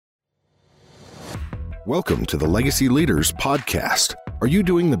Welcome to the Legacy Leaders Podcast. Are you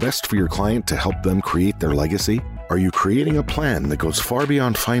doing the best for your client to help them create their legacy? Are you creating a plan that goes far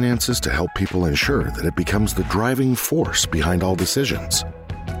beyond finances to help people ensure that it becomes the driving force behind all decisions?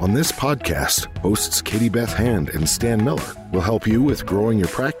 On this podcast, hosts Katie Beth Hand and Stan Miller will help you with growing your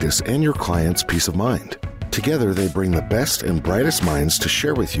practice and your clients' peace of mind. Together, they bring the best and brightest minds to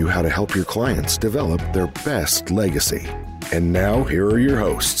share with you how to help your clients develop their best legacy. And now, here are your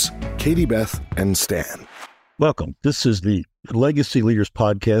hosts, Katie Beth and Stan. Welcome. This is the Legacy Leaders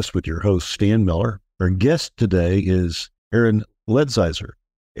Podcast with your host, Stan Miller. Our guest today is Aaron Letzeiser.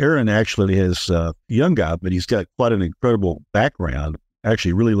 Aaron actually is a young guy, but he's got quite an incredible background.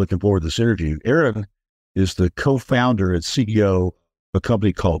 Actually, really looking forward to this interview. Aaron is the co-founder and CEO of a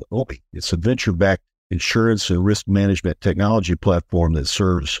company called Obi. It's a venture-backed insurance and risk management technology platform that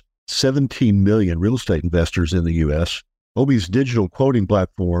serves 17 million real estate investors in the U.S. Obi's digital quoting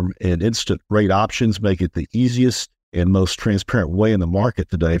platform and instant rate options make it the easiest and most transparent way in the market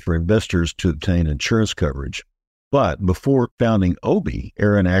today for investors to obtain insurance coverage. But before founding Obi,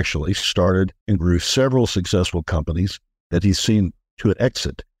 Aaron actually started and grew several successful companies that he's seen to an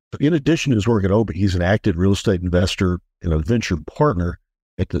exit. In addition to his work at Obi, he's an active real estate investor and a venture partner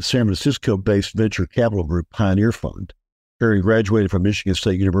at the San Francisco-based venture capital group Pioneer Fund. Aaron graduated from Michigan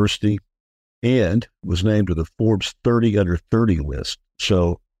State University and was named to the Forbes 30 Under 30 list.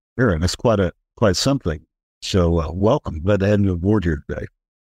 So, Aaron, that's quite something. So, welcome. Glad to have you aboard here today.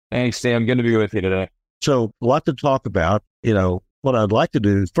 Thanks, Sam. Good to be with you today. So, a lot to talk about. What I'd like to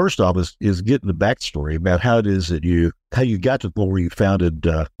do first off is get in the backstory about how it is that how you got to the point where you founded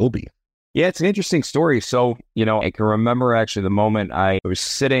Obi. Yeah, it's an interesting story. So, I can remember actually the moment I was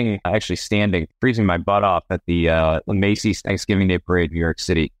standing, freezing my butt off at the Macy's Thanksgiving Day Parade in New York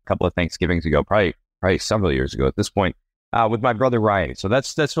City a couple of Thanksgivings ago, probably several years ago at this point, with my brother Ryan. So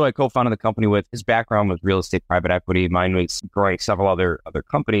that's who I co-founded the company with. His background was real estate private equity. Mine was growing several other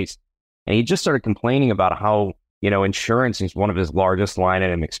companies. And he just started complaining about how, insurance is one of his largest line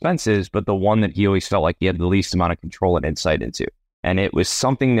item expenses, but the one that he always felt like he had the least amount of control and insight into. And it was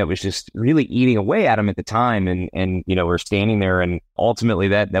something that was just really eating away at him at the time. And we're standing there, and ultimately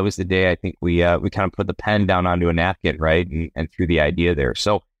that was the day I think we kind of put the pen down onto a napkin, right? And threw the idea there.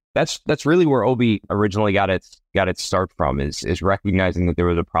 So that's really where Obi originally got its start from, is recognizing that there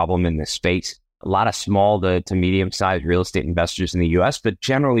was a problem in this space. A lot of small to medium-sized real estate investors in the US, but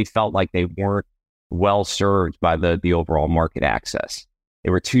generally felt like they weren't well served by the overall market access. They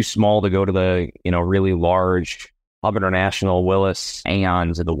were too small to go to the, really large Hub International, Willis,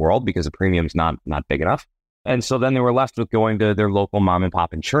 Aons of the world because the premium's not big enough. And so then they were left with going to their local mom and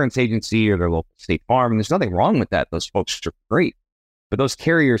pop insurance agency or their local State Farm. And there's nothing wrong with that. Those folks are great. But those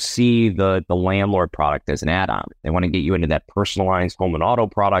carriers see the landlord product as an add-on. They want to get you into that personalized home and auto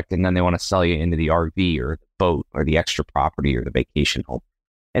product, and then they want to sell you into the RV or the boat or the extra property or the vacation home.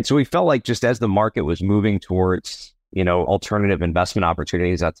 And so we felt like just as the market was moving towards, alternative investment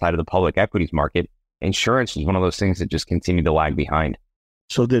opportunities outside of the public equities market, insurance was one of those things that just continued to lag behind.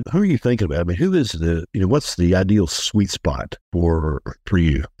 So then who are you thinking about? I mean, who is what's the ideal sweet spot for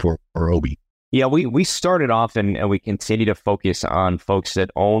you, for Obi? Yeah, we started off and we continue to focus on folks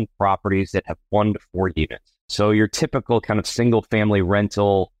that own properties that have 1 to 4 units. So your typical kind of single family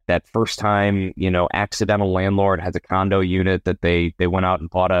rental, that first time, accidental landlord has a condo unit that they went out and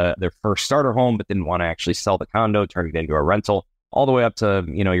bought their first starter home, but didn't want to actually sell the condo, turn it into a rental, all the way up to,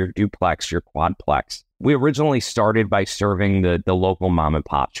 your duplex, your quadplex. We originally started by serving the local mom and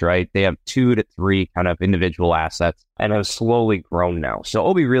pops, right? They have 2 to 3 kind of individual assets and have slowly grown now. So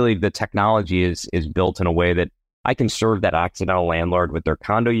Obi, really, the technology is built in a way that I can serve that accidental landlord with their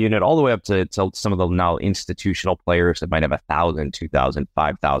condo unit all the way up to some of the now institutional players that might have 1,000, 2,000,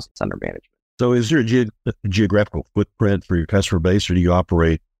 5,000 under management. So is there a geographical footprint for your customer base, or do you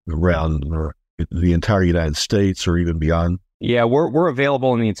operate around the entire United States or even beyond? Yeah, we're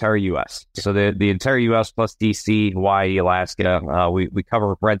available in the entire U.S. So the entire U.S. plus D.C., Hawaii, Alaska. We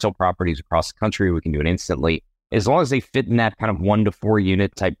cover rental properties across the country. We can do it instantly. As long as they fit in that kind of 1 to 4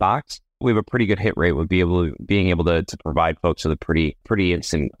 unit type box, we have a pretty good hit rate with being able to provide folks with a pretty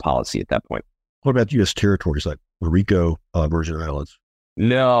instant policy at that point. What about U.S. territories like Puerto Rico, Virgin Islands?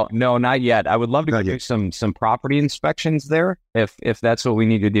 No, not yet. I would love to do some property inspections there if that's what we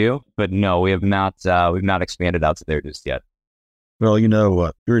need to do. But no, we have not. We've not expanded out to there just yet. Well,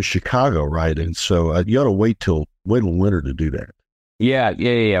 you're in Chicago, right? And so you ought to wait till winter to do that.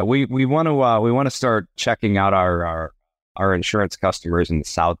 Yeah. We want to start checking out our insurance customers in the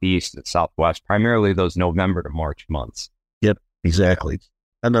Southeast and Southwest, primarily those November to March months. Yep, exactly.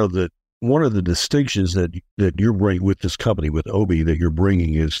 I know that one of the distinctions that you're bringing with this company, with Obi, that you're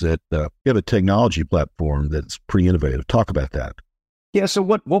bringing is that you have a technology platform that's pretty innovative. Talk about that. Yeah. So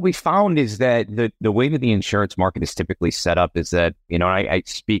what we found is that the way that the insurance market is typically set up is that, I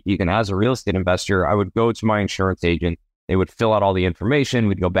speak, even as a real estate investor, I would go to my insurance agent. They would fill out all the information.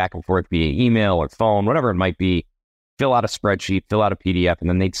 We'd go back and forth via email or phone, whatever it might be, fill out a spreadsheet, fill out a PDF, and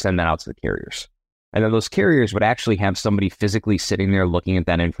then they'd send that out to the carriers. And then those carriers would actually have somebody physically sitting there looking at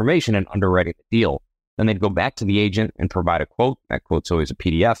that information and underwriting the deal. Then they'd go back to the agent and provide a quote. That quote's always a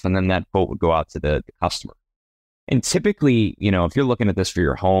PDF, and then that quote would go out to the customer. And typically, if you're looking at this for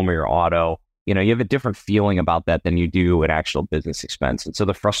your home or your auto, you have a different feeling about that than you do an actual business expense. And so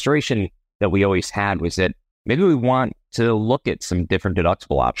the frustration that we always had was that maybe we want to look at some different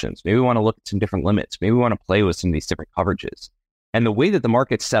deductible options. Maybe we want to look at some different limits. Maybe we want to play with some of these different coverages. And the way that the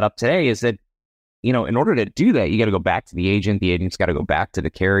market's set up today is that, in order to do that, you got to go back to the agent. The agent's got to go back to the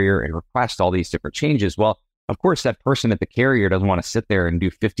carrier and request all these different changes. Well, of course, that person at the carrier doesn't want to sit there and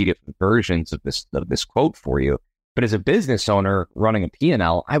do 50 different versions of this quote for you. But as a business owner running a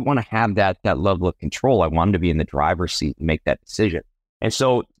P&L, I want to have that level of control. I want to be in the driver's seat and make that decision. And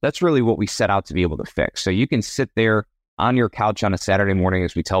so that's really what we set out to be able to fix. So you can sit there on your couch on a Saturday morning,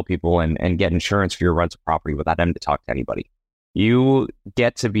 as we tell people, and get insurance for your rental property without having to talk to anybody. You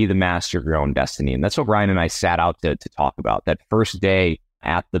get to be the master of your own destiny. And that's what Ryan and I sat out to talk about. That first day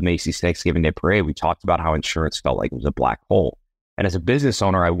at the Macy's Thanksgiving Day Parade, we talked about how insurance felt like it was a black hole. And as a business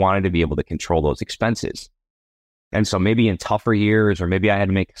owner, I wanted to be able to control those expenses. And so maybe in tougher years, or maybe I had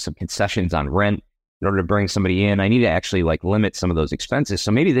to make some concessions on rent in order to bring somebody in, I need to actually limit some of those expenses.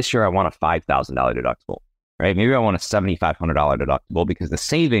 So maybe this year I want a $5,000 deductible, right? Maybe I want a $7,500 deductible because the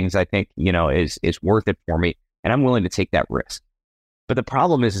savings, I think, is worth it for me. And I'm willing to take that risk. But the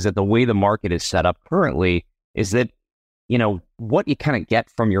problem is that the way the market is set up currently is that, what you kind of get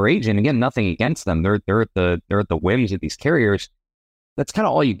from your agent, again, nothing against them. They're at the whims of these carriers. That's kind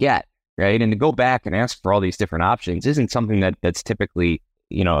of all you get, right? And to go back and ask for all these different options isn't something that's typically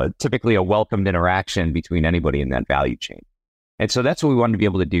a welcomed interaction between anybody in that value chain. And so that's what we wanted to be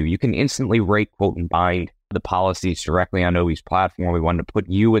able to do. You can instantly rate, quote, and bind the policies directly on Obi's platform. We wanted to put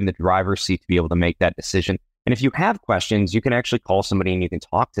you in the driver's seat to be able to make that decision. And if you have questions, you can actually call somebody and you can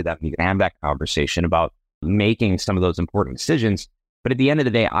talk to them. You can have that conversation about making some of those important decisions. But at the end of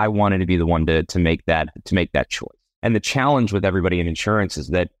the day, I wanted to be the one to make that choice. And the challenge with everybody in insurance is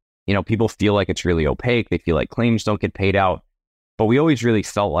that, people feel like it's really opaque. They feel like claims don't get paid out. But we always really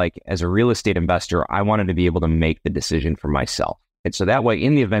felt like, as a real estate investor, I wanted to be able to make the decision for myself. And so that way,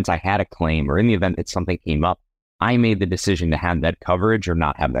 in the event I had a claim, or in the event that something came up, I made the decision to have that coverage or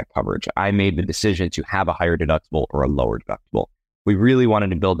not have that coverage. I made the decision to have a higher deductible or a lower deductible. We really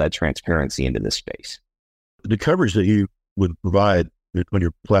wanted to build that transparency into this space. The coverage that you would provide on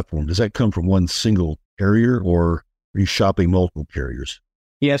your platform, does that come from one single carrier, or are you shopping multiple carriers?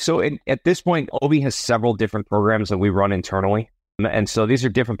 Yeah, so at this point, Obi has several different programs that we run internally. And so these are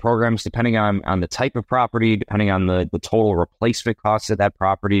different programs depending on the type of property, depending on the total replacement costs of that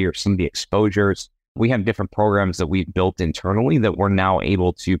property or some of the exposures. We have different programs that we've built internally that we're now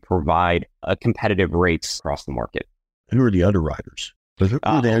able to provide competitive rates across the market. Who are the underwriters? Who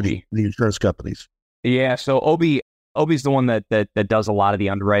are the insurance companies? Yeah, so Obi's the one that does a lot of the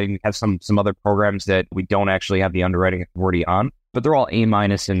underwriting. We have some other programs that we don't actually have the underwriting authority on, but they're all A-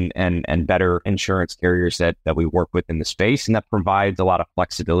 and better insurance carriers that we work with in the space, and that provides a lot of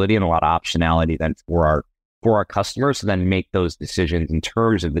flexibility and a lot of optionality then for our customers to then make those decisions in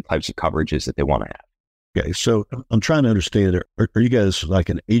terms of the types of coverages that they want to have. Okay, so I'm trying to understand, are you guys like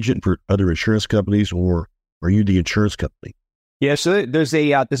an agent for other insurance companies, or are you the insurance company? Yeah, so there's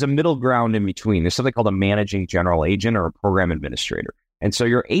a middle ground in between. There's something called a managing general agent or a program administrator. And so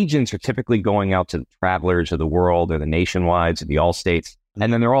your agents are typically going out to the Travelers of the world or the Nationwides or the Allstates.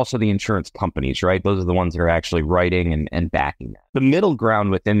 And then there are also the insurance companies, right? Those are the ones that are actually writing and backing that. The middle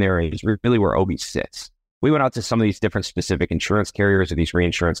ground within there is really where Obi sits. We went out to some of these different specific insurance carriers or these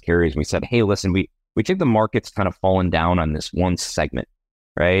reinsurance carriers, and we said, hey, listen, we think the market's kind of fallen down on this one segment,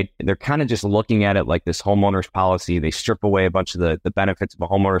 right? They're kind of just looking at it like this homeowner's policy. They strip away a bunch of the benefits of a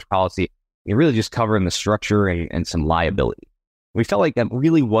homeowner's policy. You're really just covering the structure and some liability. We felt like that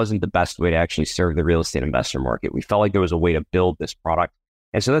really wasn't the best way to actually serve the real estate investor market. We felt like there was a way to build this product.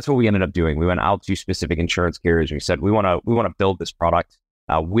 And so that's what we ended up doing. We went out to specific insurance carriers and we said, we want to build this product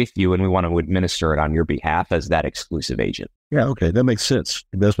with you, and we want to administer it on your behalf as that exclusive agent. Yeah, okay. That makes sense.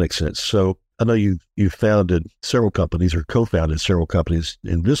 It does make sense. So I know you founded several companies or co-founded several companies.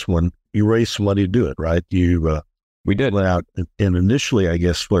 In this one, you raised some money to do it, right? We did. Went out and initially, I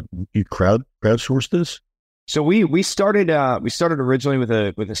guess, you crowdsourced this? So we started originally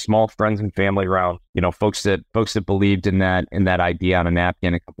with a small friends and family round, folks that believed in that idea on a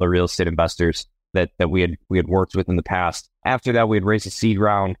napkin, a couple of real estate investors that we had worked with in the past. After that, we had raised a seed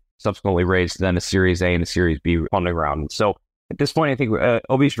round, subsequently raised then a Series A and a Series B funding round. And so at this point, I think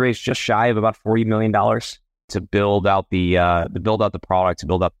OB's raised just shy of about $40 million to build out the product, to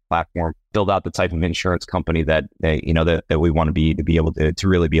build out the platform, build out the type of insurance company that we want to be able to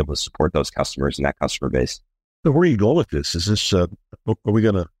really be able to support those customers and that customer base. So where are you going with this? Is this are we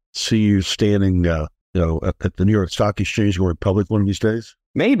going to see you standing at the New York Stock Exchange going public one of these days?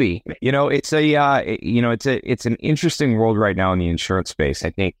 Maybe. It's an interesting world right now in the insurance space.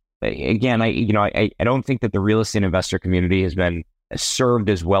 I think again, I don't think that the real estate investor community has been served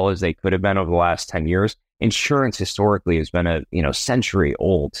as well as they could have been over the last 10 years. Insurance historically has been a century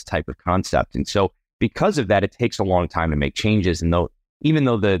old type of concept. And so because of that, it takes a long time to make changes. And even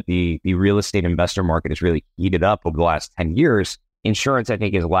though the real estate investor market has really heated up over the last 10 years, insurance, I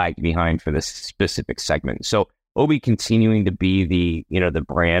think, has lagged behind for this specific segment. So OB continuing to be the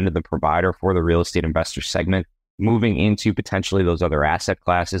brand and the provider for the real estate investor segment, moving into potentially those other asset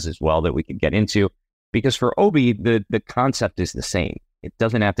classes as well that we could get into. Because for OB, the concept is the same. It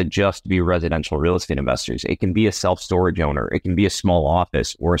doesn't have to just be residential real estate investors. It can be a self-storage owner. It can be a small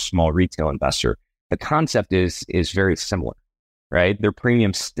office or a small retail investor. The concept is very similar, right? Their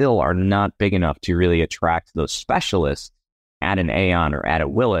premiums still are not big enough to really attract those specialists at an Aon or at a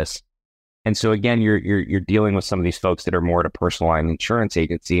Willis. And so again, you're dealing with some of these folks that are more at a personal line insurance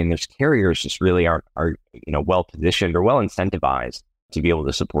agency, and those carriers just really aren't well positioned or well incentivized to be able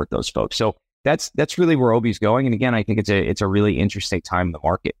to support those folks. So that's really where OB's going. And again, I think it's a really interesting time in the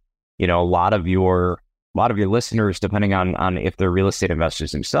market. A lot of your listeners, depending on if they're real estate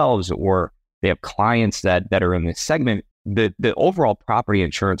investors themselves or they have clients that are in this segment, the overall property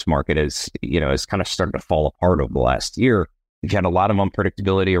insurance market is kind of started to fall apart over the last year. You've had a lot of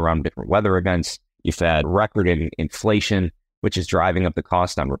unpredictability around different weather events. You've had record inflation, which is driving up the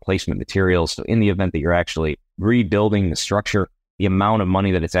cost on replacement materials. So in the event that you're actually rebuilding the structure, the amount of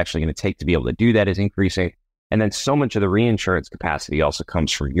money that it's actually going to take to be able to do that is increasing. And then so much of the reinsurance capacity also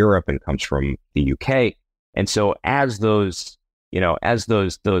comes from Europe and comes from the UK. And so as those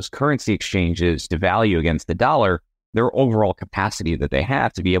currency exchanges devalue against the dollar, their overall capacity that they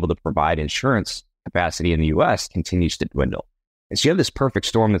have to be able to provide insurance capacity in the US continues to dwindle. And so you have this perfect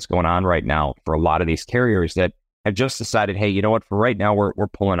storm that's going on right now for a lot of these carriers that have just decided, hey, you know what, for right now, we're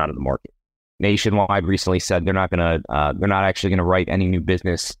pulling out of the market. Nationwide recently said they're not actually going to write any new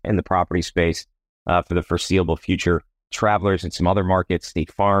business in the property space for the foreseeable future. Travelers in some other markets,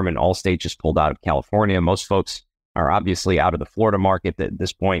 State Farm and Allstate just pulled out of California. Most folks are obviously out of the Florida market at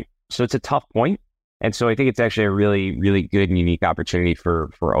this point. So it's a tough point. And so I think it's actually a really, really good and unique opportunity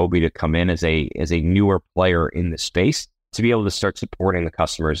for OB to come in as a newer player in the space to be able to start supporting the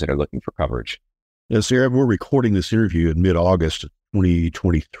customers that are looking for coverage. Yes, Aaron, we're recording this interview in mid-August of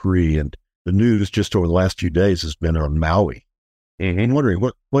 2023, and the news just over the last few days has been on Maui. Mm-hmm. I'm wondering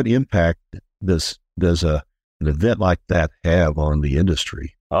what impact does an event like that have on the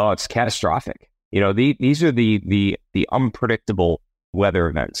industry? Oh, it's catastrophic. These are the unpredictable weather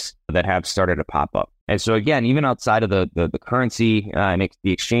events that have started to pop up. And so again, even outside of the currency and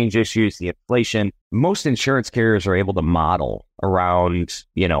the exchange issues, the inflation, most insurance carriers are able to model around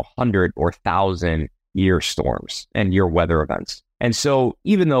 100 or 1,000 year storms and year weather events. And so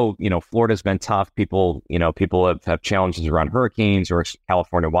even though Florida's been tough, people have challenges around hurricanes or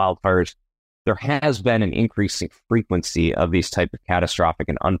California wildfires, there has been an increasing frequency of these type of catastrophic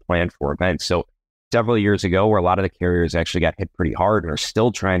and unplanned for events. So several years ago, where a lot of the carriers actually got hit pretty hard and are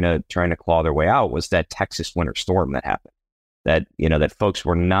still trying to claw their way out, was that Texas winter storm that happened. That folks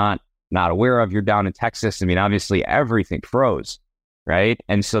were not aware of. You're down in Texas. I mean, obviously everything froze, right?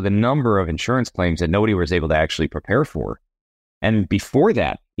 And so the number of insurance claims that nobody was able to actually prepare for. And before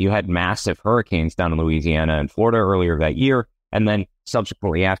that, you had massive hurricanes down in Louisiana and Florida earlier that year, and then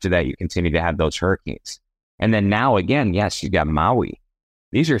subsequently after that, you continue to have those hurricanes. And then now again, yes, you got Maui.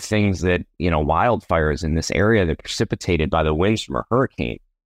 These are things that, wildfires in this area that are precipitated by the winds from a hurricane.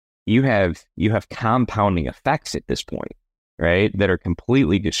 You have compounding effects at this point, right? That are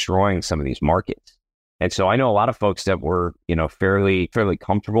completely destroying some of these markets. And so I know a lot of folks that were, fairly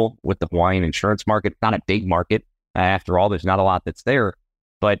comfortable with the Hawaiian insurance market. It's not a big market. After all, there's not a lot that's there.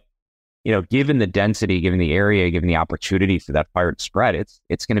 But, given the density, given the area, given the opportunity for that fire to spread,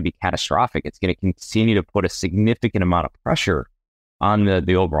 it's going to be catastrophic. It's going to continue to put a significant amount of pressure on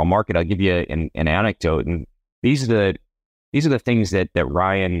the overall market. I'll give you an anecdote, and these are the things that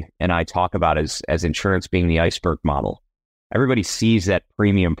Ryan and I talk about as insurance being the iceberg model. Everybody sees that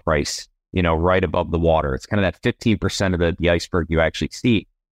premium price right above the water. It's kind of that 15% of the iceberg you actually see.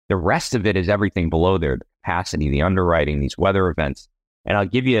 The rest of it is everything below there, the capacity, the underwriting, these weather events. And I'll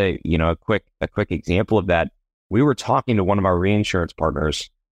give you a quick example of that. We were talking to one of our reinsurance partners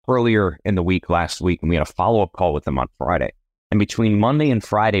earlier in the week, last week, and we had a follow-up call with them on Friday. And between Monday and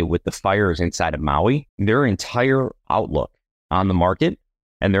Friday with the fires inside of Maui, their entire outlook on the market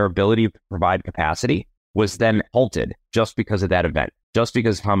and their ability to provide capacity was then halted just because of that event, just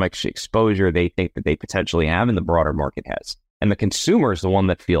because of how much exposure they think that they potentially have and the broader market has. And the consumer is the one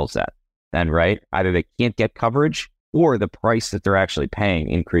that feels that then, right? Either they can't get coverage or the price that they're actually paying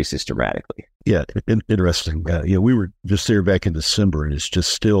increases dramatically. Yeah, interesting. We were just there back in December, and it's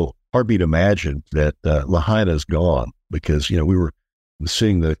just still hard for me to imagine that Lahaina's gone, because we were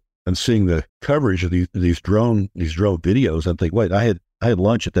seeing the coverage of these drone videos. I'm thinking, wait, I had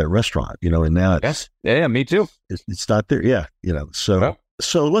lunch at that restaurant, and now yes, yeah, me too. It's not there, So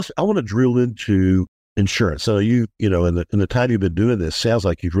I want to drill into insurance. So in the time you've been doing this, sounds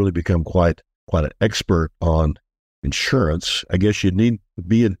like you've really become quite an expert on insurance. I guess you need to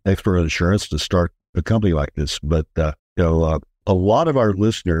be an expert on insurance to start a company like this. But a lot of our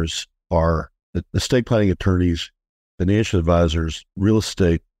listeners are estate planning attorneys, financial advisors, real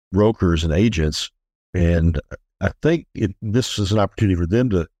estate brokers, and agents. And I think this is an opportunity for them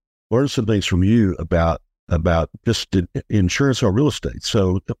to learn some things from you about just insurance or real estate.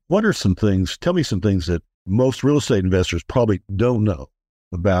 So what are some things, tell me some things that most real estate investors probably don't know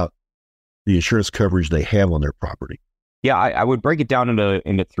about the insurance coverage they have on their property? Yeah, I would break it down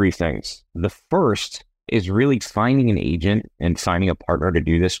into three things. The first is really finding an agent and finding a partner to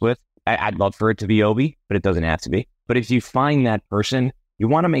do this with. I'd love for it to be Obi, but it doesn't have to be. But if you find that person, you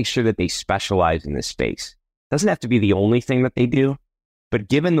want to make sure that they specialize in this space. It doesn't have to be the only thing that they do, but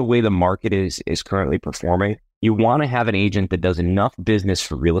given the way the market is currently performing, you want to have an agent that does enough business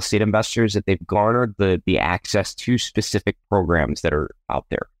for real estate investors that they've garnered the access to specific programs that are out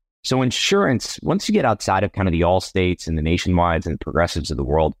there. So insurance, once you get outside of kind of the Allstates and the Nationwides and the Progressives of the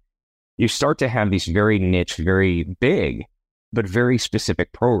world, you start to have these very niche, very big, but very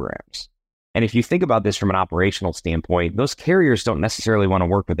specific programs. And if you think about this from an operational standpoint, those carriers don't necessarily want to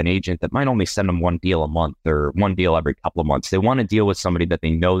work with an agent that might only send them one deal a month or one deal every couple of months. They want to deal with somebody that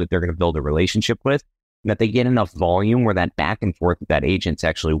they know that they're going to build a relationship with, and that they get enough volume where that back and forth with that agent's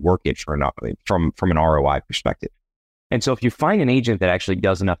actually worth it from an ROI perspective. And so if you find an agent that actually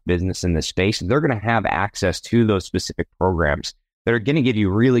does enough business in this space, they're going to have access to those specific programs that are going to give you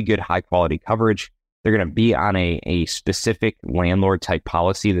really good high quality coverage. They're going to be on a specific landlord type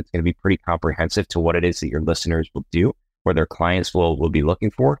policy that's going to be pretty comprehensive to what it is that your listeners will do or their clients will be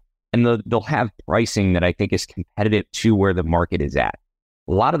looking for. And they'll have pricing that I think is competitive to where the market is at.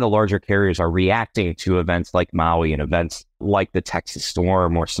 A lot of the larger carriers are reacting to events like Maui and events like the Texas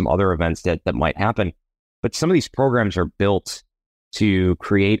storm or some other events that might happen. But some of these programs are built to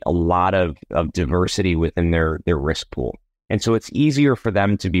create a lot of diversity within their risk pool. And so it's easier for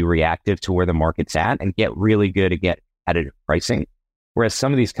them to be reactive to where the market's at and get really good at competitive pricing. Whereas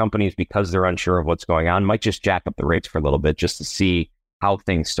some of these companies, because they're unsure of what's going on, might just jack up the rates for a little bit just to see how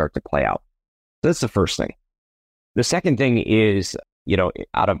things start to play out. So that's the first thing. The second thing is,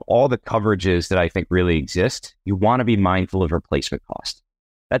 out of all the coverages that I think really exist, you want to be mindful of replacement cost.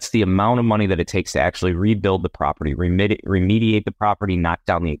 That's the amount of money that it takes to actually rebuild the property, remediate the property, knock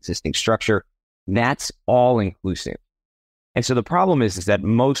down the existing structure. That's all inclusive. And so the problem is that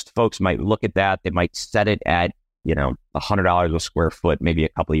most folks might look at that. They might set it at, $100 a square foot, maybe a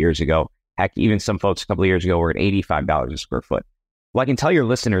couple of years ago. Heck, even some folks a couple of years ago were at $85 a square foot. Well, I can tell your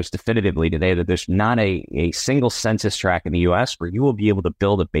listeners definitively today that there's not a single census tract in the U.S. where you will be able to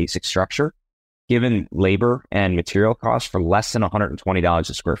build a basic structure given labor and material costs for less than $120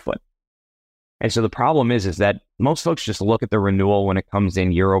 a square foot. And so the problem is that most folks just look at the renewal when it comes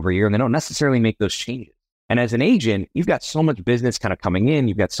in year over year, and they don't necessarily make those changes. And as an agent, you've got so much business kind of coming in,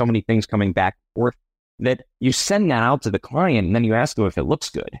 you've got so many things coming back and forth that you send that out to the client and then you ask them if it looks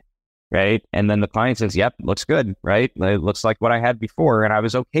good, right? And then the client says, yep, looks good, right? It looks like what I had before and I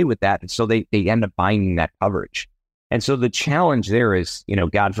was okay with that. And so they end up buying that coverage. And so the challenge there is,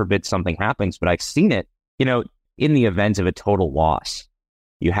 God forbid something happens, but I've seen it, in the event of a total loss.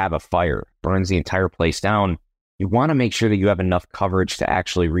 You have a fire, burns the entire place down. You want to make sure that you have enough coverage to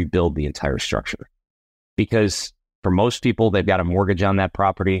actually rebuild the entire structure. Because for most people, they've got a mortgage on that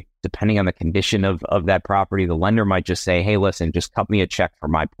property. Depending on the condition of that property, the lender might just say, hey, listen, just cut me a check for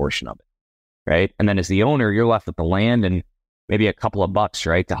my portion of it, right? And then as the owner, you're left with the land and maybe a couple of bucks,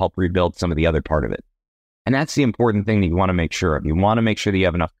 right, to help rebuild some of the other part of it. And that's the important thing that you want to make sure of. You want to make sure that you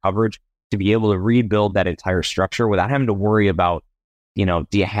have enough coverage to be able to rebuild that entire structure without having to worry about do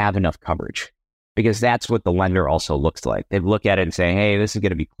you have enough coverage? Because that's what the lender also looks like. They look at it and say, hey, this is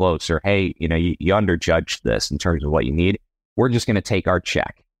going to be close, or hey, you underjudged this in terms of what you need. We're just going to take our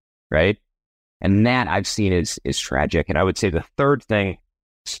check, right? And that I've seen is tragic. And I would say the third thing,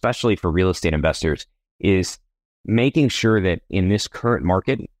 especially for real estate investors, is making sure that in this current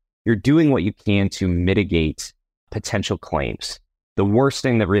market, you're doing what you can to mitigate potential claims. The worst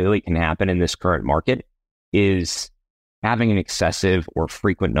thing that really can happen in this current market is having an excessive or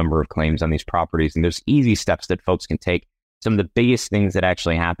frequent number of claims on these properties. And there's easy steps that folks can take. Some of the biggest things that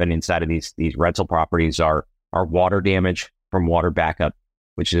actually happen inside of these rental properties are water damage from water backup,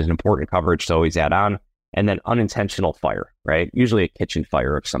 which is an important coverage to always add on, and then unintentional fire, right? Usually a kitchen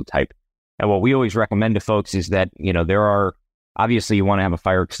fire of some type. And what we always recommend to folks is that, there are, obviously you want to have a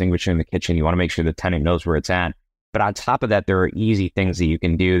fire extinguisher in the kitchen. You want to make sure the tenant knows where it's at. But on top of that, there are easy things that you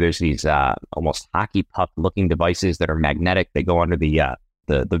can do. There's these almost hockey puck looking devices that are magnetic. They go under the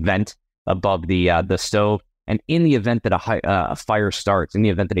vent above the stove. And in the event that a fire starts, in the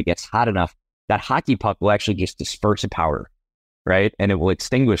event that it gets hot enough, that hockey puck will actually just disperse a powder, right? And it will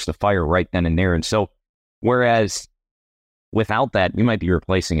extinguish the fire right then and there. And so, whereas without that, you might be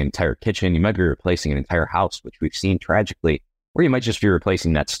replacing an entire kitchen, you might be replacing an entire house, which we've seen tragically, or you might just be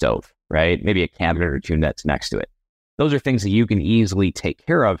replacing that stove, right? Maybe a cabinet or two that's next to it. Those are things that you can easily take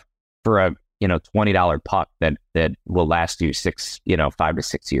care of for a $20 puck that will last you 5 to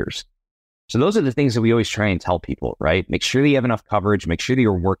 6 years. So those are the things that we always try and tell people, right? Make sure that you have enough coverage. Make sure that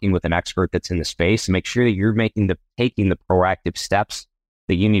you're working with an expert that's in the space. And make sure that you're taking the proactive steps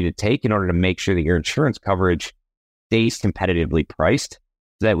that you need to take in order to make sure that your insurance coverage stays competitively priced,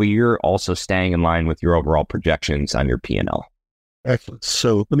 so that way you're also staying in line with your overall projections on your P&L. Excellent.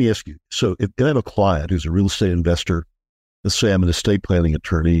 So let me ask you, so if I have a client who's a real estate investor, let's say I'm an estate planning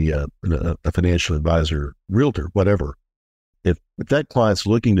attorney, a financial advisor, realtor, whatever. If that client's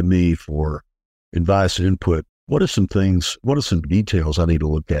looking to me for advice and input, what are some details I need to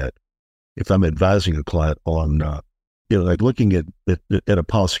look at if I'm advising a client on, like looking at a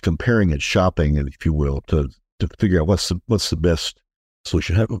policy, comparing it, shopping, if you will, to figure out what's the best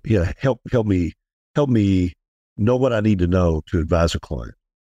solution? Help me know what I need to know to advise a client.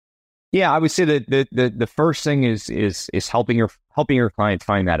 Yeah, I would say that the first thing is helping your client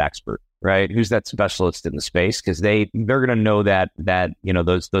find that expert, right? Who's that specialist in the space? Because they're going to know that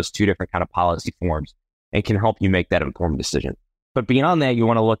those two different kind of policy forms and can help you make that informed decision. But beyond that, you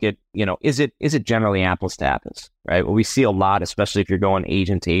want to look at, is it generally apples to apples, right? Well, we see a lot, especially if you're going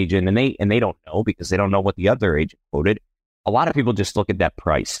agent to agent, and they don't know because they don't know what the other agent quoted. A lot of people just look at that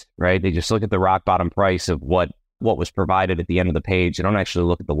price, right? They just look at the rock bottom price of what was provided at the end of the page. They don't actually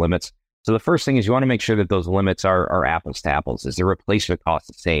look at the limits. So the first thing is you want to make sure that those limits are apples to apples. Is the replacement cost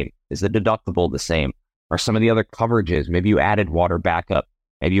the same? Is the deductible the same? Are some of the other coverages? Maybe you added water backup.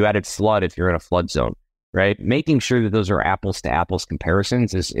 Maybe you added flood if you're in a flood zone, right? Making sure that those are apples to apples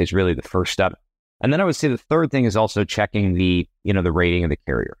comparisons is really the first step. And then I would say the third thing is also checking the rating of the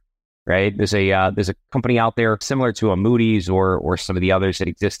carrier, right? There's a company out there similar to a Moody's or some of the others that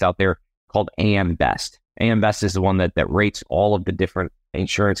exist out there called AM Best. AM Best is the one that rates all of the different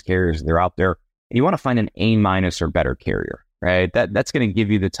insurance carriers that are out there. And you want to find an A- or better carrier, right? That's going to give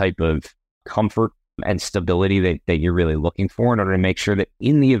you the type of comfort and stability that you're really looking for in order to make sure that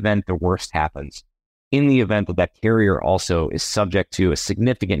in the event the worst happens, in the event that carrier also is subject to a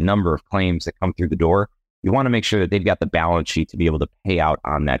significant number of claims that come through the door, you want to make sure that they've got the balance sheet to be able to pay out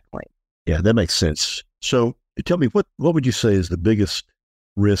on that claim. Yeah, that makes sense. So tell me, what would you say is the biggest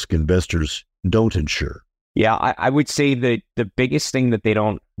risk investors don't insure? Yeah, I would say that the biggest thing that they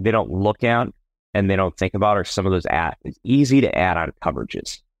don't look at and they don't think about are some of those it's easy to add on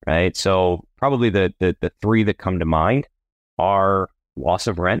coverages, right? So probably the three that come to mind are loss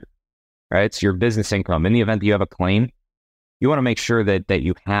of rent, right? So your business income. In the event that you have a claim, you want to make sure that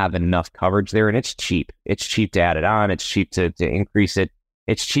you have enough coverage there, and it's cheap. It's cheap to add it on. It's cheap to increase it.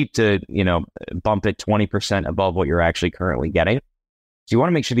 It's cheap to bump it 20% above what you're actually currently getting. So you want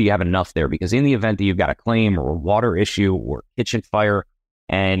to make sure that you have enough there, because in the event that you've got a claim or a water issue or kitchen fire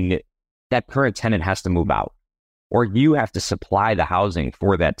and that current tenant has to move out, or you have to supply the housing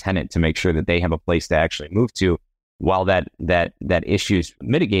for that tenant to make sure that they have a place to actually move to while that issue is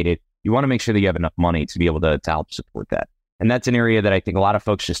mitigated, you want to make sure that you have enough money to be able to help support that. And that's an area that I think a lot of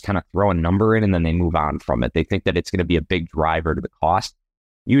folks just kind of throw a number in and then they move on from it. They think that it's going to be a big driver to the cost.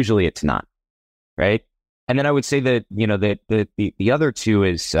 Usually it's not, right? And then I would say that, the other two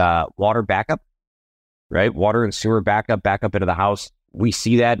is water backup, right? Water and sewer backup into the house. We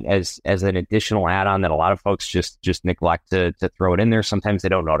see that as an additional add-on that a lot of folks just neglect to throw it in there. Sometimes they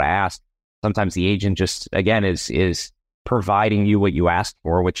don't know to ask. Sometimes the agent just, again, is providing you what you asked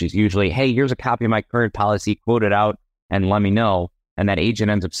for, which is usually, hey, here's a copy of my current policy, quote it out and let me know. And that agent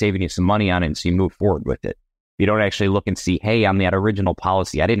ends up saving you some money on it, and so you move forward with it. You don't actually look and see, hey, on that original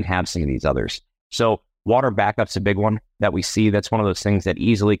policy, I didn't have some of these others. So water backup's a big one that we see. That's one of those things that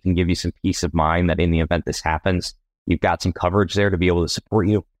easily can give you some peace of mind that in the event this happens, you've got some coverage there to be able to support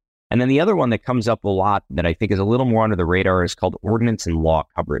you. And then the other one that comes up a lot that I think is a little more under the radar is called ordinance and law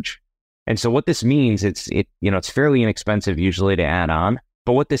coverage. And so what this means, it's fairly inexpensive usually to add on.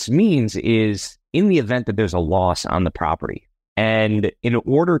 But what this means is in the event that there's a loss on the property, and in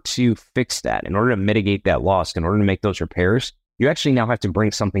order to fix that, in order to mitigate that loss, in order to make those repairs, you actually now have to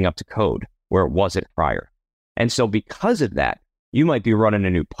bring something up to code where it wasn't prior. And so because of that, you might be running a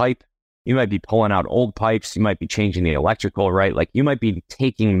new pipe, you might be pulling out old pipes, you might be changing the electrical, right? Like you might be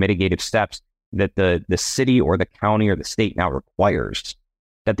taking mitigative steps that the city or the county or the state now requires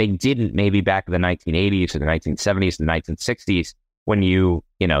that they didn't maybe back in the 1980s or the 1970s, the 1960s,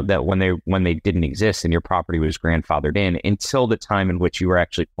 when they didn't exist and your property was grandfathered in until the time in which you were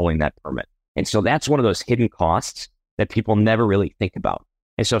actually pulling that permit. And so that's one of those hidden costs that people never really think about.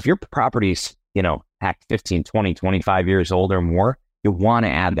 And so if your property's, back 15, 20, 25 years old or more, you want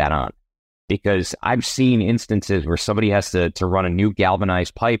to add that on. Because I've seen instances where somebody has to run a new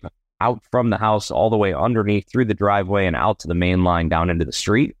galvanized pipe out from the house all the way underneath through the driveway and out to the main line down into the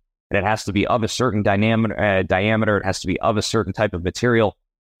street. And it has to be of a certain diameter. It has to be of a certain type of material.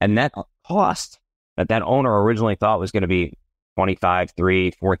 And that cost that owner originally thought was going to be $2,500,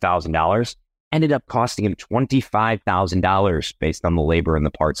 $3,000, $4,000 ended up costing him $25,000 based on the labor and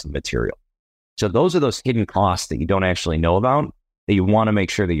the parts and the material. So those are those hidden costs that you don't actually know about that you want to make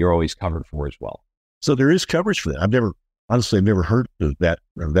sure that you're always covered for as well. So there is coverage for that. I've never heard of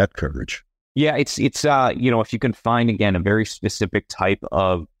that coverage. Yeah, it's if you can find, again, a very specific type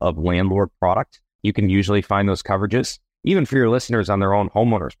of landlord product, you can usually find those coverages. Even for your listeners on their own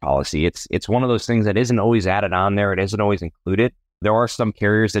homeowner's policy, it's one of those things that isn't always added on there. It isn't always included. There are some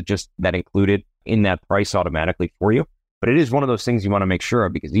carriers that include it in that price automatically for you. But it is one of those things you want to make sure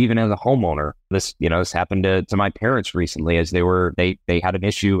of, because even as a homeowner, this happened to my parents recently as they had an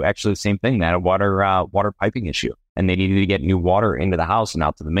issue, actually the same thing, that a water piping issue. And they needed to get new water into the house and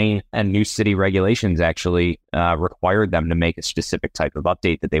out to the main. And new city regulations actually required them to make a specific type of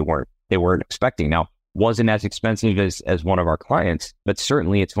update that they weren't expecting. Now, wasn't as expensive as one of our clients, but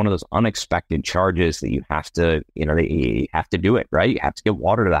certainly it's one of those unexpected charges that you have to, you have to do it, right? You have to get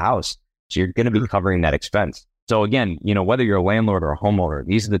water to the house. So you're going to be covering that expense. So again, whether you're a landlord or a homeowner,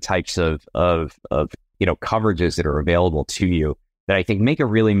 these are the types of coverages that are available to you that I think make a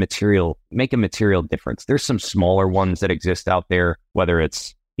material difference. There's some smaller ones that exist out there, whether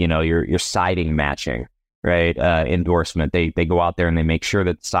it's, your siding matching, right? Endorsement. They go out there and they make sure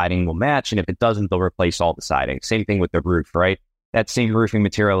that the siding will match. And if it doesn't, they'll replace all the siding. Same thing with the roof, right? That same roofing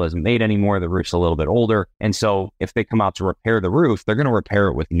material isn't made anymore. The roof's a little bit older. And so if they come out to repair the roof, they're going to repair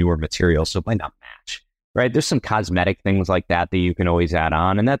it with newer material. So it might not match, right? There's some cosmetic things like that you can always add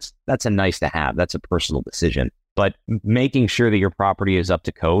on. And that's a nice to have. That's a personal decision. But making sure that your property is up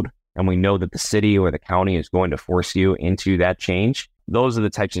to code, and we know that the city or the county is going to force you into that change, those are the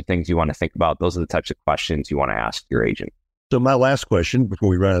types of things you want to think about. Those are the types of questions you want to ask your agent. So my last question before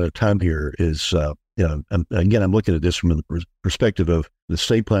we run out of time here is, I'm looking at this from the perspective of the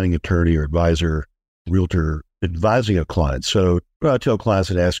estate planning attorney or advisor, realtor advising a client. So I tell clients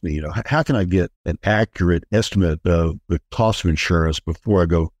that ask me, how can I get an accurate estimate of the cost of insurance before I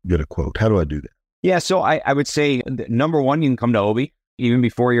go get a quote? How do I do that? Yeah, so I would say, number one, you can come to OBI even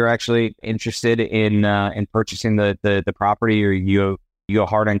before you're actually interested in purchasing the property, or you go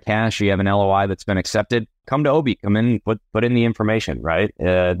hard on cash, or you have an LOI that's been accepted. Come to OBI, come in, put in the information, right?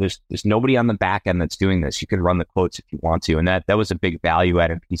 There's nobody on the back end that's doing this. You can run the quotes if you want to, and that was a big value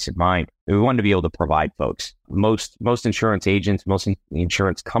added peace of mind. We wanted to be able to provide folks. Most insurance agents, most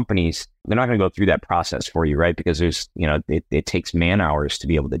insurance companies, they're not going to go through that process for you, right? Because there's it takes man hours to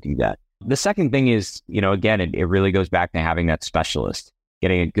be able to do that. The second thing is, again, it really goes back to having that specialist,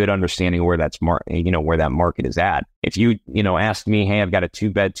 getting a good understanding where where that market is at. If you ask me, hey, I've got a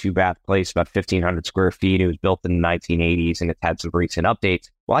 2-bed, 2-bath place, about 1,500 square feet. It was built in the 1980s and it's had some recent updates.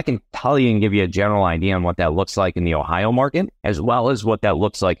 Well, I can tell you and give you a general idea on what that looks like in the Ohio market, as well as what that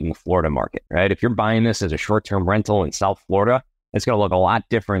looks like in the Florida market, right? If you're buying this as a short-term rental in South Florida, it's going to look a lot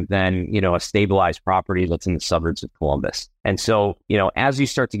different than, a stabilized property that's in the suburbs of Columbus. And so, as you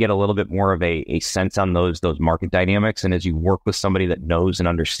start to get a little bit more of a sense on those market dynamics, and as you work with somebody that knows and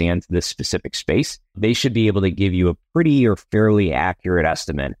understands this specific space, they should be able to give you a pretty or fairly accurate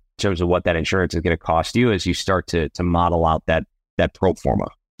estimate in terms of what that insurance is going to cost you as you start to model out that pro forma.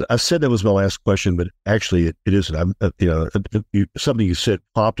 I said that was my last question, but actually it isn't. Something you said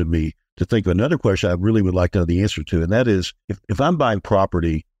prompted me to think of another question I really would like to know the answer to, and that is, if I'm buying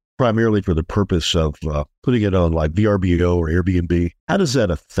property primarily for the purpose of putting it on like VRBO or Airbnb, how does that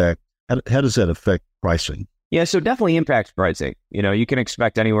affect pricing? Yeah, so definitely impacts pricing. You can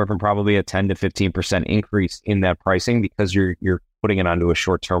expect anywhere from probably a 10 to 15% increase in that pricing because you're putting it onto a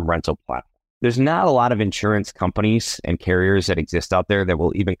short-term rental platform. There's not a lot of insurance companies and carriers that exist out there that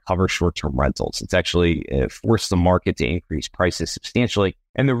will even cover short-term rentals. It's actually forced the market to increase prices substantially.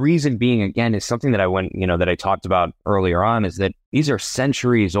 And the reason being, again, is something that I talked about earlier on, is that these are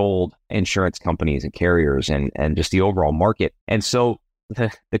centuries old insurance companies and carriers and just the overall market. And so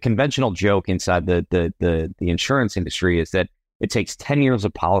the conventional joke inside the insurance industry is that it takes 10 years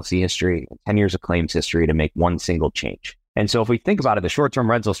of policy history, 10 years of claims history to make one single change. And so if we think about it, the short-term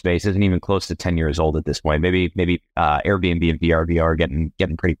rental space isn't even close to 10 years old at this point. Maybe Airbnb and VRBO are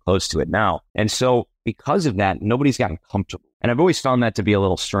getting pretty close to it now. And so because of that, nobody's gotten comfortable. And I've always found that to be a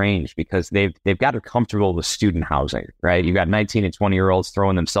little strange because they've gotten comfortable with student housing, right? You've got 19 and 20-year-olds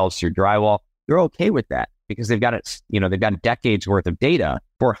throwing themselves through drywall. They're okay with that because they've got decades worth of data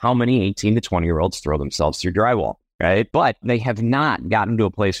for how many 18 to 20-year-olds throw themselves through drywall, right? But they have not gotten to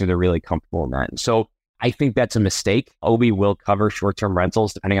a place where they're really comfortable in that. And so I think that's a mistake. OB will cover short-term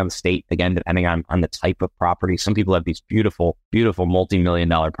rentals depending on the state, again, depending on the type of property. Some people have these beautiful, beautiful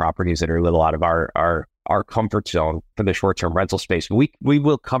multi-million-dollar properties that are a little out of our comfort zone for the short-term rental space. We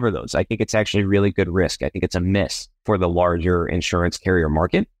will cover those. I think it's actually really good risk. I think it's a miss for the larger insurance carrier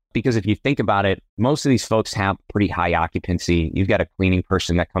market because if you think about it, most of these folks have pretty high occupancy. You've got a cleaning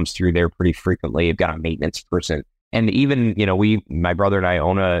person that comes through there pretty frequently. You've got a maintenance person. And even, my brother and I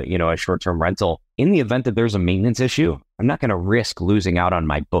own a short-term rental. In the event that there's a maintenance issue, I'm not going to risk losing out on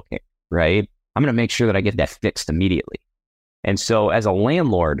my booking, right? I'm going to make sure that I get that fixed immediately. And so as a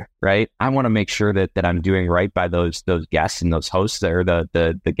landlord, right, I want to make sure that I'm doing right by those guests and those hosts that are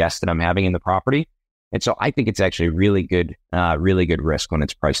the guests that I'm having in the property. And so I think it's actually really good risk when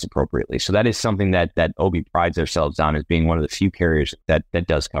it's priced appropriately. So that is something that OB prides ourselves on as being one of the few carriers that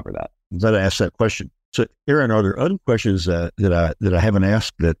does cover that. I'm glad I asked that question. So, Aaron, are there other questions that I haven't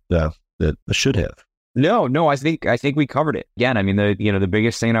asked that I should have? No, I think we covered it. Again, I mean, the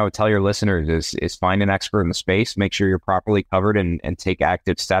biggest thing I would tell your listeners is find an expert in the space, make sure you're properly covered, and take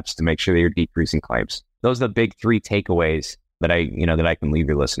active steps to make sure that you're decreasing claims. Those are the big three takeaways that I can leave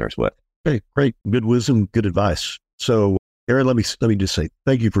your listeners with. Okay, great, good wisdom, good advice. So, Aaron, let me just say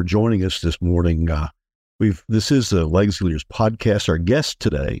thank you for joining us this morning. This is the Legacy Leaders podcast. Our guest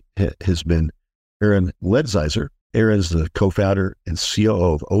today has been Aaron Letzeiser. Aaron is the co-founder and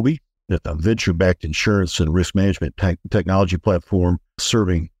COO of OB, a venture-backed insurance and risk management technology platform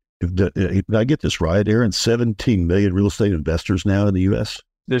serving, did I get this right, Aaron, 17 million real estate investors now in the U.S.?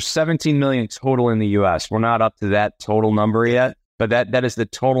 There's 17 million total in the U.S. We're not up to that total number yet, but that is the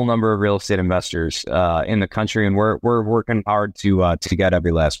total number of real estate investors in the country, and we're working hard to get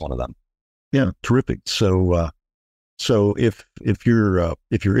every last one of them. Yeah, terrific. So if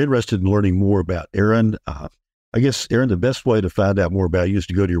you're interested in learning more about Aaron, I guess, Aaron, the best way to find out more about you is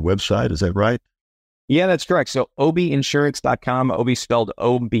to go to your website. Is that right? Yeah, that's correct. So obinsurance.com, OB spelled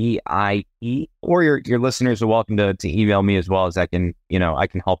OBIE, or your listeners are welcome to email me as well, as I can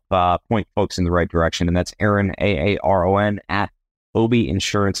help point folks in the right direction. And that's Aaron, AARON at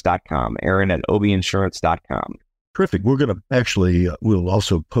obinsurance.com, Aaron at obinsurance.com. Terrific. We're going to actually, we'll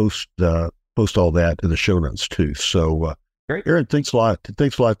also post all that in the show notes too. So, great. Aaron, thanks a lot.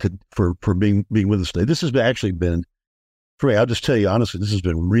 Thanks a lot for being with us today. This has actually been, for me, I'll just tell you honestly, this has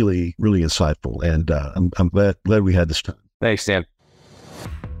been really, really insightful, and I'm glad we had this time. Thanks, Stan.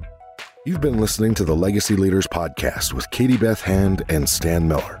 You've been listening to the Legacy Leaders podcast with Katie Beth Hand and Stan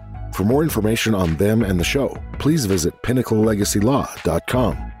Miller. For more information on them and the show, please visit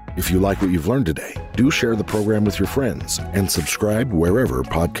pinnaclelegacylaw.com. If you like what you've learned today, do share the program with your friends and subscribe wherever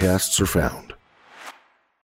podcasts are found.